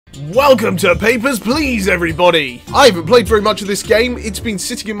Welcome to Papers, Please, everybody! I haven't played very much of this game. It's been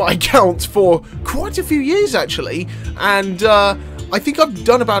sitting in my account for quite a few years, actually. And I think I've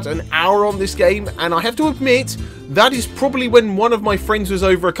done about an hour on this game. And I have to admit, that is probably when one of my friends was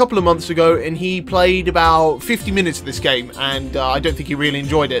over a couple of months ago. And he played about 50 minutes of this game. And I don't think he really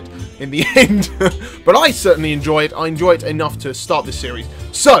enjoyed it in the end. But I certainly enjoy it. I enjoy it enough to start this series.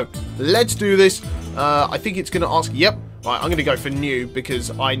 So, let's do this. I think it's going to ask... Yep. Right, I'm going to go for new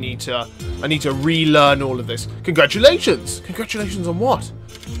because I need to relearn all of this. Congratulations! Congratulations on what?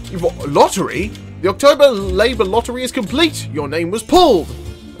 You've got a lottery? The October Labour Lottery is complete. Your name was pulled.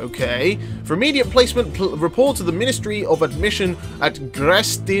 Okay. For immediate placement, report to the Ministry of Admission at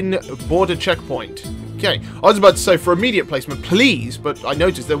Grestin Border Checkpoint. Okay. I was about to say for immediate placement, please, but I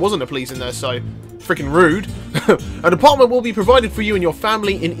noticed there wasn't a please in there, so freaking rude. An apartment will be provided for you and your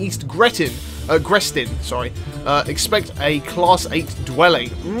family in East Grestin. Grestin, sorry. Expect a Class 8 dwelling.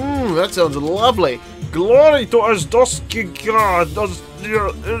 That sounds lovely. Glory to ARSTOTZKA.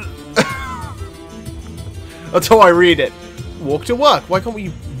 That's how I read it. Walk to work. Why can't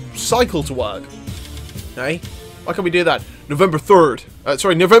we cycle to work? Hey? Why can't we do that? November 3rd.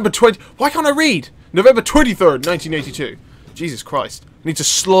 Sorry, November 20... Why can't I read? November 23rd, 1982. Jesus Christ. I need to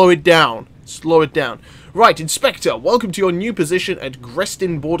slow it down. Slow it down. Right, Inspector, welcome to your new position at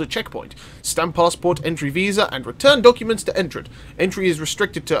Grestin Border Checkpoint. Stamp passport, entry visa, and return documents to enter it. Entry is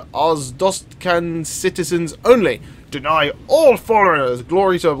restricted to ARSTOTZKA citizens only. Deny all foreigners.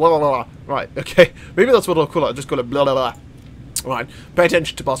 Glory to blah blah blah. Right, okay. Maybe that's what I'll call it. I'll just call it blah blah blah. Right, pay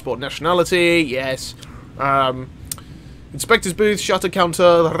attention to passport nationality, yes. Inspector's booth, shutter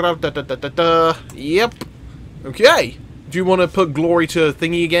counter, yep. Okay. Do you want to put glory to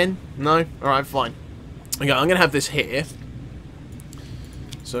thingy again? No? Alright, fine. Okay, I'm going to have this here.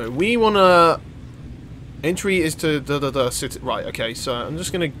 So, we want to... Entry is to... Right, okay, so I'm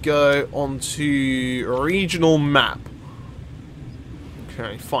just going to go onto regional map.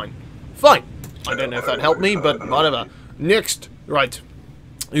 Okay, fine. Fine! I don't know if that helped me, but whatever. Next! Right.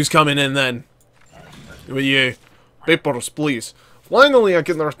 Who's coming in then? Who are you? Papers, please. Finally, I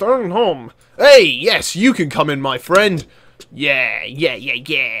can return home. Hey, yes, you can come in, my friend. Yeah.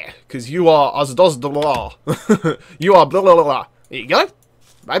 Because you are ARSTOTZKA. You are blah, blah, blah, blah. There you go.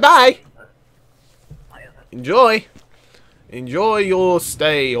 Bye-bye. Enjoy. Enjoy your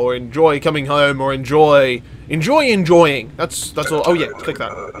stay, or enjoy coming home, or enjoying. That's all. Oh, yeah, click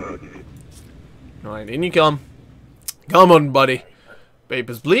that. Alright, in you come. Come on, buddy.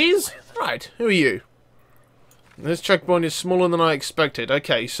 Papers, please. Right, who are you? This checkpoint is smaller than I expected.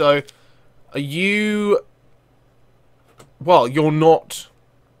 Okay, so are you? Well, you're not.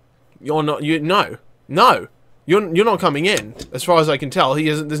 No. You're not coming in, as far as I can tell. He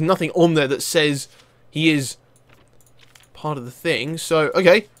isn't. There's nothing on there that says he is part of the thing. So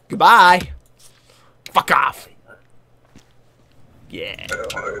okay, goodbye. Fuck off. Yeah.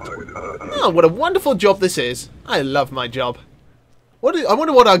 Oh, what a wonderful job this is. I love my job. I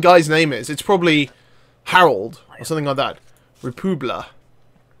wonder what our guy's name is. It's probably Harold, or something like that. Republa.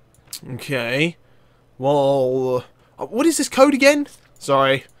 Okay. Well, what is this code again?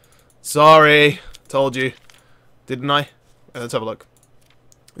 Sorry. Told you. Didn't I? Let's have a look.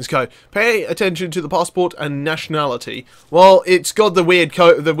 This code. Pay attention to the passport and nationality. Well, it's got the weird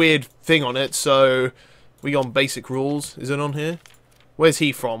code, the weird thing on it, so we on basic rules. Is it on here? Where's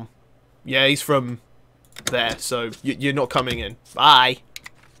he from? Yeah, he's from there, so you're not coming in. Bye.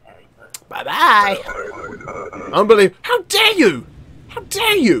 Bye-bye! Unbelievable. How dare you! How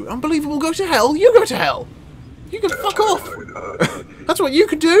dare you! Unbelievable, go to hell. You go to hell. You can fuck off. That's what you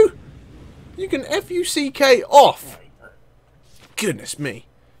can do. You can F-U-C-K off. Goodness me.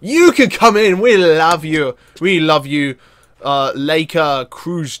 You can come in. We love you. We love you, Laika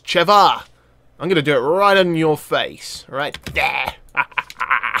Khrushcheva. I'm going to do it right on your face. Right there.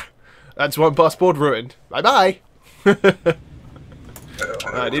 That's one passport ruined. Bye-bye.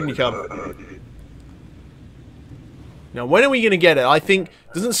 Didn't you come? Now, when are we going to get it? I think...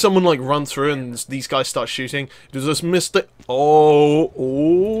 Doesn't someone, like, run through and these guys start shooting? Does this Mr...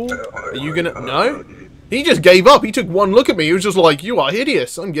 Oh. Are you going to... No? He just gave up. He took one look at me. He was just like, you are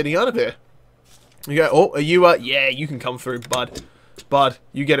hideous. I'm getting out of here. You go, oh, are you... Yeah, you can come through, bud. Bud,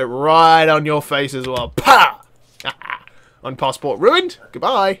 you get it right on your face as well. Pa! On passport ruined.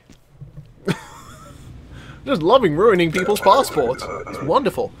 Goodbye. Just loving ruining people's passports. It's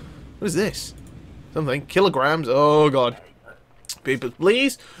wonderful. What is this? Something. Kilograms. Oh, God. People,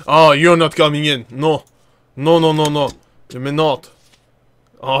 please. Oh, you're not coming in. No. No. You may not.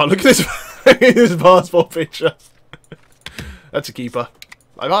 Oh, look at this, this passport picture. That's a keeper.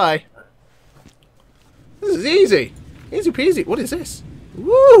 Bye-bye. This is easy. Easy peasy. What is this?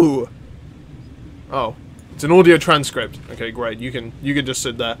 Woo! Oh, it's an audio transcript. Okay, great. You can just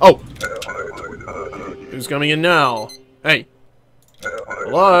sit there. Oh, who's coming in now? Hey.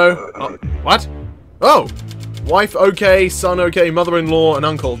 Hello. Oh, what? Oh, wife okay, son okay, mother-in-law and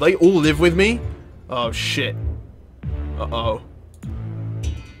uncle. They all live with me. Oh shit. Uh-oh.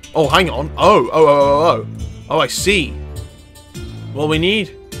 Oh, hang on. Oh, I see. Well, we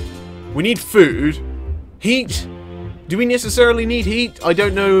need food, heat. Do we necessarily need heat? I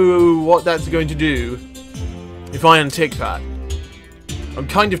don't know what that's going to do if I untick that. I'm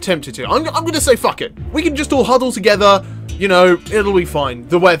kind of tempted to. I'm going to say fuck it. We can just all huddle together. You know, it'll be fine.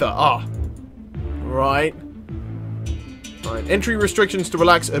 The weather. Right. Right. Entry restrictions to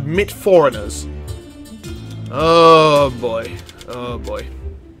relax. Admit foreigners. Oh boy. Oh boy.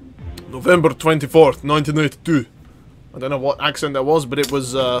 November 24th, 1982. I don't know what accent that was, but it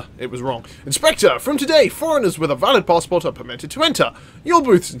was wrong. Inspector, from today, foreigners with a valid passport are permitted to enter. Your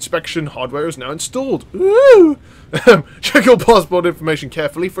booth's inspection hardware is now installed. Ooh. Check your passport information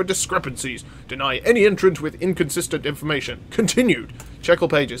carefully for discrepancies. Deny any entrant with inconsistent information. Continued. Check all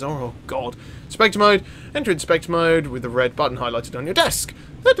pages. Oh, God. Inspector mode. Enter inspector mode with the red button highlighted on your desk.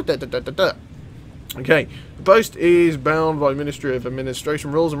 Okay, the post is bound by Ministry of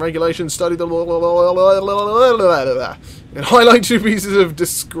Administration rules and regulations. Study the and highlight 2 pieces of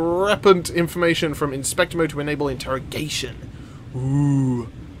discrepant information from inspector mode to enable interrogation. Ooh.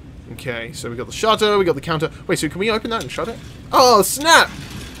 Okay, so we got the shutter, we got the counter. Wait, so can we open that and shut it? Oh, snap!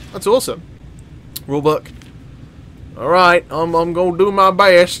 That's awesome. Rulebook. Alright, I'm gonna do my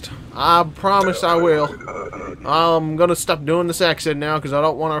best. I promise I will. I'm gonna stop doing this accent now because I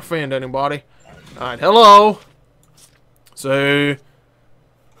don't want to offend anybody. Alright, hello! So,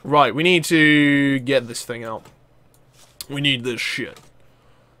 right, we need to get this thing out. We need this shit.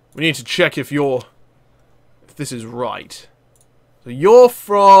 We need to check if this is right. So you're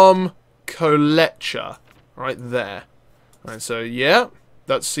from Kolecha, right there. Alright, so yeah,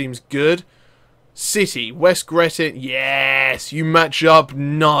 that seems good. City, West Grestin, yes, you match up,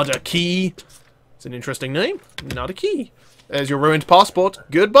 Nada Key. It's an interesting name, Nada Key. There's your ruined passport,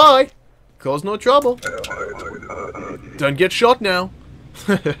 goodbye. Cause no trouble. Don't get shot now.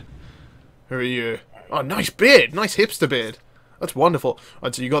 Who are you? Oh, nice beard. Nice hipster beard. That's wonderful.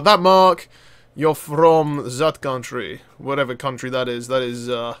 Alright, so you got that mark. You're from that country. Whatever country that is. That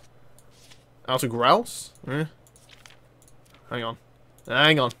is, Outer Grouse? Eh? Hang on.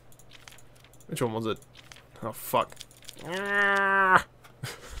 Hang on. Which one was it? Oh, fuck. I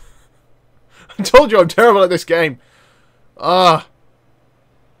told you I'm terrible at this game. Right.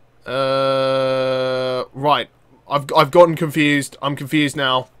 I've gotten confused. I'm confused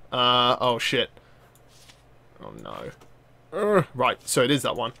now. Oh shit. Oh no. Right, so it is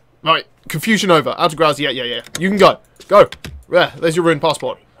that one. Right, confusion over. Outer Grouse, yeah. You can go. Go. Yeah, there's your ruined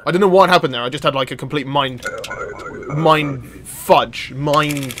passport. I don't know what happened there. I just had like a complete mind fudge.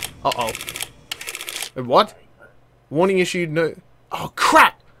 Uh-oh. What? Warning issued, no. Oh,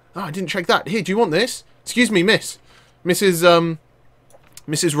 crap! Oh, I didn't check that. Here, do you want this? Excuse me, miss. Mrs.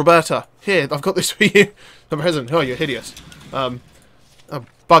 Roberta. Here, I've got this for you. The present. Oh, you're hideous. Oh,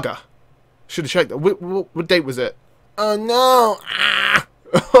 bugger. Should have checked that. What date was it? Oh, no! Ah!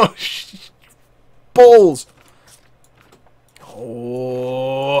 Oh, balls!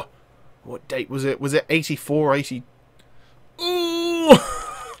 Oh, what date was it? Was it 84, 80? Ooh!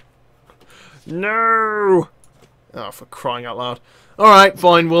 No! Oh, for crying out loud. Alright,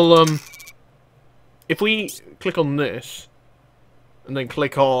 fine, we'll, if we click on this, and then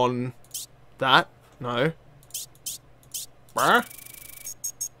click on that, no.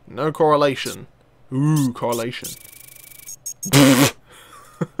 No correlation. Ooh, correlation.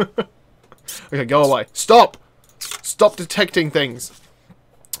 Okay, go away. Stop! Stop detecting things.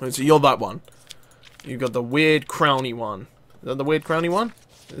 Right, so you're that one. You've got the weird crowny one. Is that the weird crowny one?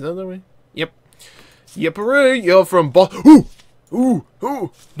 Is that the weird? Yep. Yipperoo, you're from Ooh! Ooh!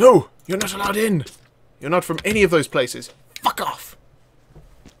 Ooh! No! You're not allowed in! You're not from any of those places. Fuck off!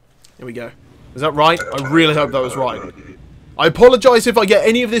 Here we go. Is that right? I really hope that was right. I apologise if I get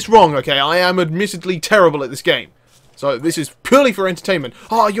any of this wrong, okay? I am admittedly terrible at this game. So this is purely for entertainment.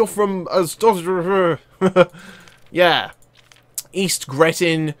 Ah, you're from yeah. East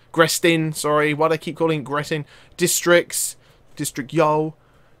Grestin, sorry, why do I keep calling it Grestin? Districts. District Yo.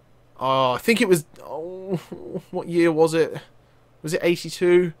 I think it was, oh, what year was it? Was it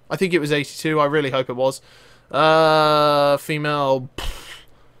 82? I think it was 82, I really hope it was. Female.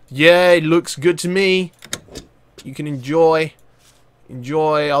 Yeah, it looks good to me. You can enjoy.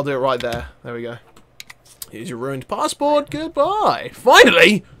 Enjoy, I'll do it right there. There we go. Here's your ruined passport. Goodbye.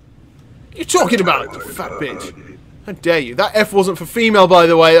 Finally! What are you talking about, you fat bitch? How dare you? That F wasn't for female, by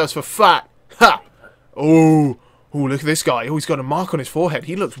the way. That was for fat. Ha! Oh. Oh, look at this guy. Oh, he's got a mark on his forehead.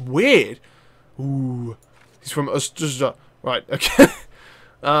 He looks weird. Ooh. He's from ARSTOTZKA. Right, okay.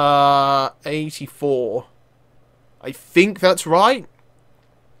 84. I think that's right.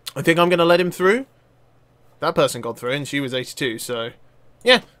 I think I'm going to let him through. That person got through, and she was 82, so...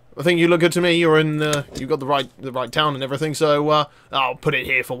 Yeah, I think you look good to me. You're in, you've got the right town and everything, so, I'll put it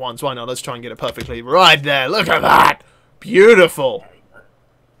here for once. Why not? Let's try and get it perfectly right there. Look at that! Beautiful!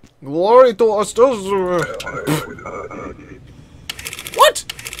 Glory to ARSTOTZKA! What?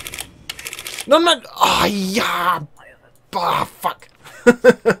 No, I'm not... Ah, yeah! Ah, fuck.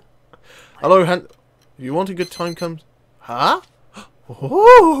 Hello, If you want a good time comes... Huh?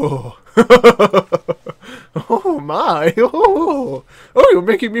 Oh! Oh my! Oh! Oh, you're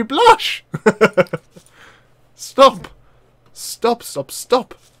making me blush! Stop! Stop! Stop!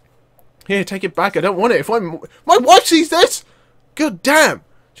 Stop! Here, take it back. I don't want it. If my wife sees this, god damn!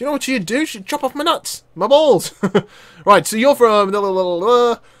 Do you know what she'd do? She'd chop off my nuts, my balls. Right. So you're from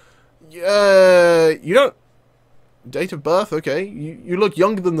you don't. Date of birth? Okay. You look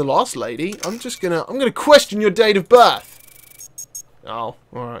younger than the last lady. I'm gonna question your date of birth. Oh,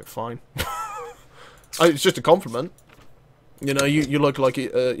 alright, fine. It's just a compliment. You know, you look like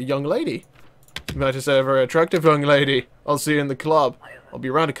a young lady. You might say a very attractive young lady. I'll see you in the club. I'll be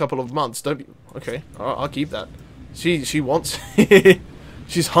around a couple of months. Don't be... Okay, I'll keep that. She wants...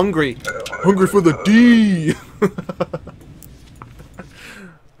 She's hungry. Hungry for the D!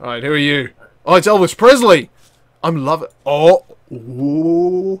 Alright, who are you? Oh, it's Elvis Presley! I'm loving... Oh!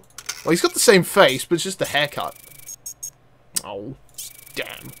 Ooh. Well, he's got the same face, but it's just the haircut. Oh.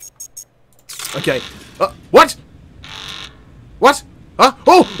 Damn. Okay. What? What? Huh?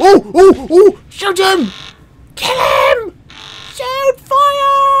 Oh! Oh! Oh! Oh! Shoot him! Kill him! Shoot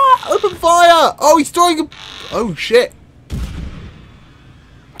fire! Open fire! Oh, he's throwing a... Oh, shit.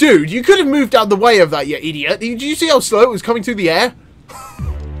 Dude, you could have moved out the way of that, you idiot. Did you see how slow it was coming through the air?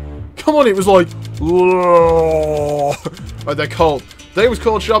 Come on, it was like... Oh, they're cold. They was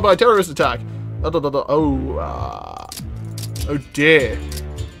called shot by a terrorist attack. Oh dear.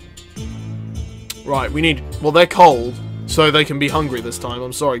 Right, we need... Well, they're cold, so they can be hungry this time.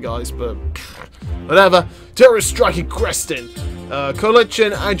 I'm sorry, guys, but... Whatever. Terrorist strike at Grestin.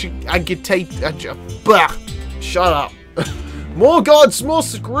 Coalition agitate... Blah! Shut up. More guards, more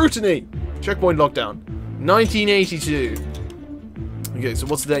scrutiny. Checkpoint lockdown. 1982. Okay, so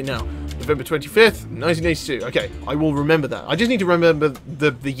what's the date now? November 25th, 1982. Okay, I will remember that. I just need to remember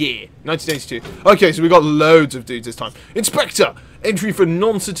the year. 1982. Okay, so we got loads of dudes this time. Inspector! Entry for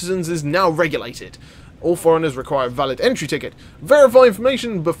non-citizens is now regulated. All foreigners require a valid entry ticket. Verify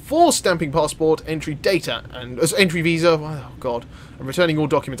information before stamping passport, entry data, and entry visa. Oh, God. I'm returning all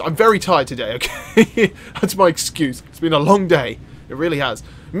documents. I'm very tired today, okay? That's my excuse. It's been a long day. It really has.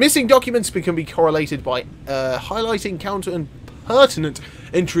 Missing documents can be correlated by highlighting counter and pertinent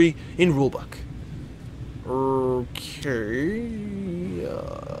entry in rulebook. Okay.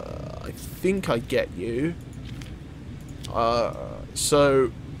 I think I get you.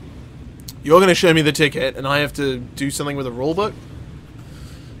 So you're going to show me the ticket, and I have to do something with a rulebook?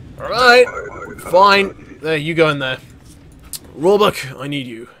 Alright. Fine. There, you go in there. Rulebook, I need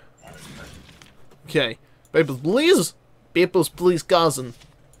you. Okay. Papers, please. Papers, please, cousin.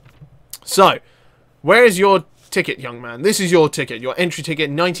 So, where is your ticket, young man? This is your ticket. Your entry ticket,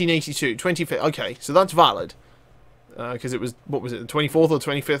 1982. 25th. Okay, so that's valid. Because it was, what was it, the 24th or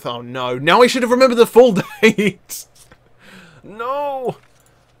 25th? Oh, no. Now I should have remembered the full date. No.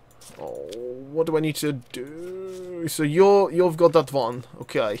 Oh, what do I need to do? So you've got that one.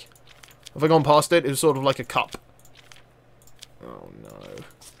 Okay. Have I gone past it? It was sort of like a cup. Oh, no.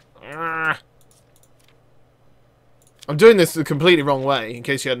 Ah. I'm doing this the completely wrong way, in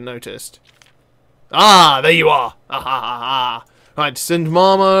case you hadn't noticed. Ah, there you are. Ah, ha, ha, ha. Right, send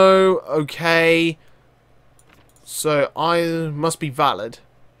Marmo. Okay. So, I must be valid.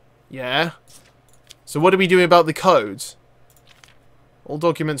 Yeah. So, what are we doing about the codes? All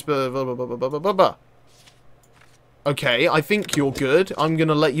documents... Blah, blah, blah, blah, blah, blah, blah. Okay, I think you're good. I'm going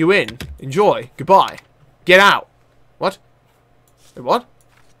to let you in. Enjoy. Goodbye. Get out. What? Wait, what?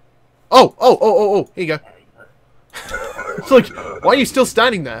 Oh, oh, oh, oh, oh. Here you go. It's like, why are you still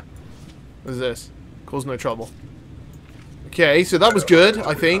standing there? What is this? Cause no trouble. Okay, so that was good,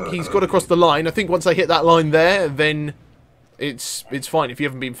 I think. He's got across the line. I think once I hit that line there, then it's fine if you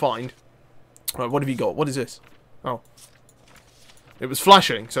haven't been fined. Right, what have you got? What is this? Oh. It was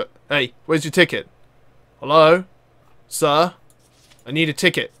flashing, so... Hey, where's your ticket? Hello? Sir? I need a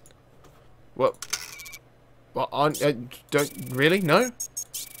ticket. What? What? I don't... Really? No?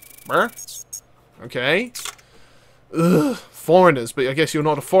 Okay. Ugh, foreigners, but I guess you're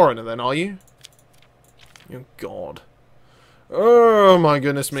not a foreigner then, are you? Oh, God. Oh, my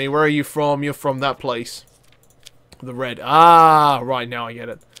goodness me. Where are you from? You're from that place. The red. Ah, right, now I get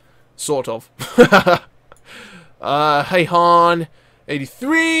it. Sort of. Hey, Han.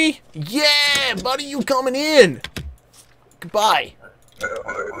 83. Yeah, buddy, you coming in. Goodbye.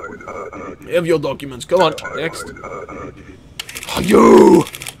 Have your documents. Come on, next. Oh, you!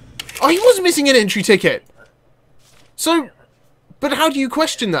 Oh, he was missing an entry ticket. So, but how do you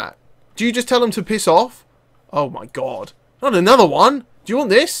question that? Do you just tell him to piss off? Oh my God. Not another one. Do you want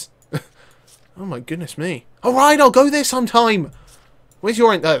this? Oh my goodness me. Alright, I'll go there sometime. Where's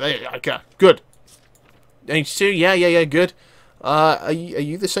your... okay, good. H2, yeah, good. Are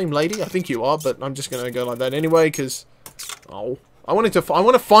you the same lady? I think you are, but I'm just going to go like that anyway, because... Oh, I want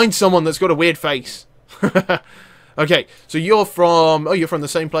to find someone that's got a weird face. Okay, so you're from... Oh, you're from the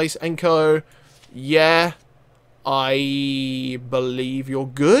same place. Enko. Yeah. I believe you're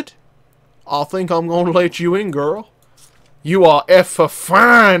good. I think I'm going to let you in, girl. You are F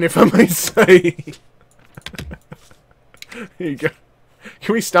fine, if I may say. Here you go.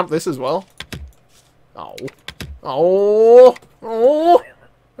 Can we stamp this as well? Oh. Oh. Oh.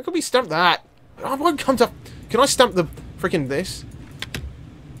 How can we stamp that? I won't come to... Can I stamp the freaking this?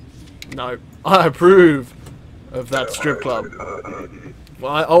 No. I approve of that strip club.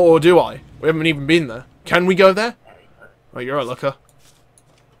 Well, or do I? We haven't even been there. Can we go there? Oh, you're a looker.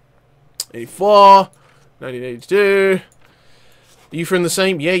 84. 1982. Are you from the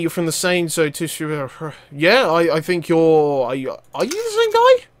same? Yeah, you're from the same. So, yeah, I think you're... Are you the same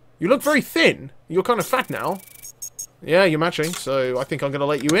guy? You look very thin. You're kind of fat now. Yeah, you're matching. So, I think I'm going to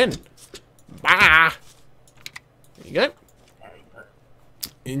let you in. Bah! There you go.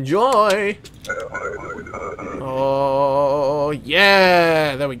 Enjoy! Oh,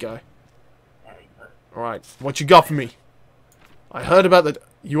 yeah! There we go. Alright, what you got for me? I heard about that.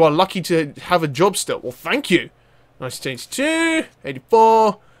 You are lucky to have a job still. Well, thank you. 1982,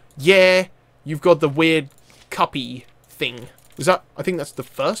 84. Yeah, you've got the weird cuppy thing. Was that? I think that's the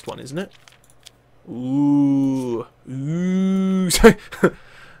first one, isn't it? Ooh. Ooh.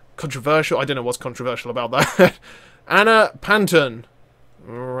 Controversial. I don't know what's controversial about that. Anna Panton.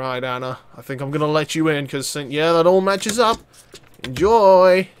 Alright, Anna. I think I'm going to let you in because, yeah, that all matches up.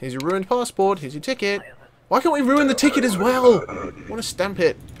 Enjoy. Here's your ruined passport. Here's your ticket. Why can't we ruin the ticket as well? I want to stamp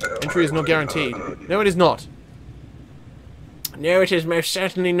it. Entry is not guaranteed. No, it is not. No, it is most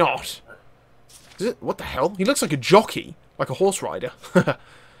certainly not. Is it? What the hell? He looks like a jockey. Like a horse rider.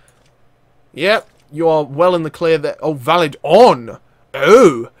 Yep. You are well in the clear there. Oh, valid on.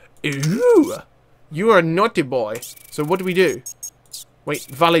 Oh. Ooh. You are a naughty boy. So what do we do? Wait,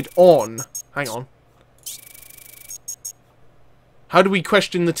 valid on. Hang on. How do we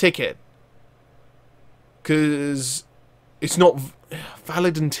question the ticket? Because it's not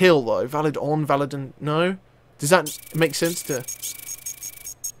valid until, though. Valid on, valid and... No? Does that make sense to...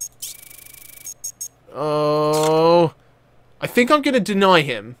 Oh... I think I'm going to deny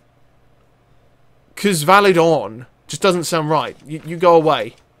him. Because valid on just doesn't sound right. You go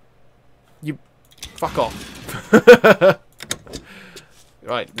away. You... Fuck off.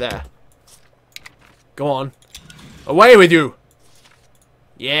 Right, there. Go on. Away with you!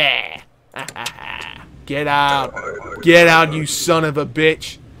 Yeah! Get out. Get out, you son of a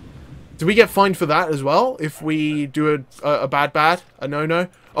bitch. Do we get fined for that as well? If we do a bad? A no-no?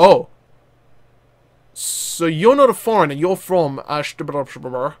 Oh. So you're not a foreigner. You're from Orvek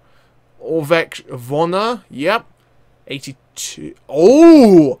Vona. Yep. 82.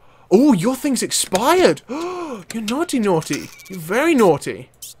 Oh! Oh, your thing's expired. You're naughty. You're very naughty.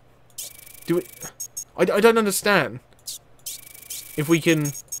 Do we... I don't understand. If we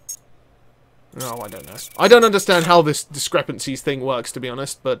can... No, I don't know. I don't understand how this discrepancies thing works, to be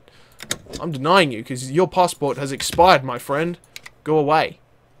honest, but I'm denying you, because your passport has expired, my friend. Go away.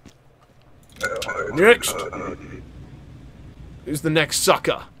 Next! Who's the next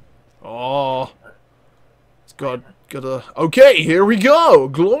sucker? Oh. It's gotta... Okay, here we go!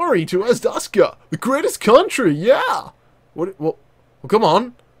 Glory to ARSTOTZKA! The greatest country, yeah! What, well, come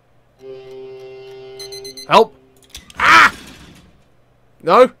on. Help! Ah!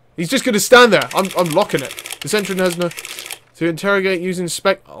 No? He's just going to stand there. I'm locking it. This entrant has no... To interrogate using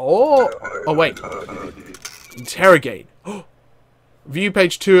spec... Oh! Oh, wait. Interrogate. View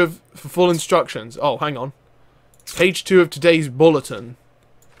page 2 for full instructions. Oh, hang on. Page 2 of today's bulletin.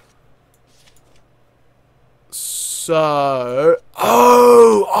 So...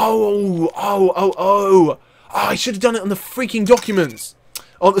 Oh, I should have done it on the freaking documents.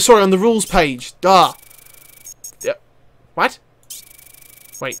 Oh, sorry, on the rules page. Duh. Yep. What?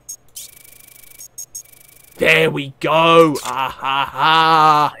 Wait. There we go. Ah ha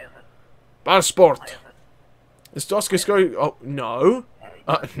ha. Passport. ARSTOTZKA go. Oh, no.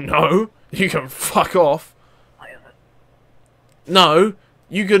 No. You can fuck off. No.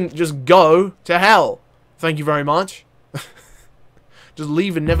 You can just go to hell. Thank you very much. Just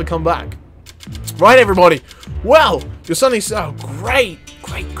leave and never come back. Right, everybody. Well, your son is... Oh, great.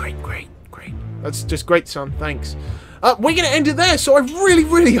 Great. That's just great, son. Thanks. We're going to end it there, so I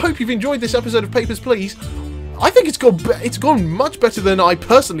really hope you've enjoyed this episode of Papers, Please. I think it's gone much better than I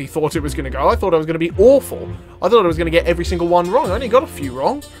personally thought it was going to go. I thought I was going to be awful. I thought I was going to get every single one wrong. I only got a few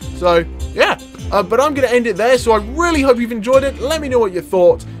wrong. So, yeah. But I'm going to end it there, so I really hope you've enjoyed it. Let me know what you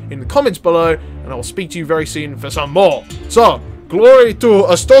thought in the comments below, and I will speak to you very soon for some more. So, glory to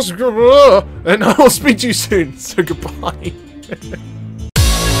ARSTOTZKA, and I will speak to you soon. So, goodbye.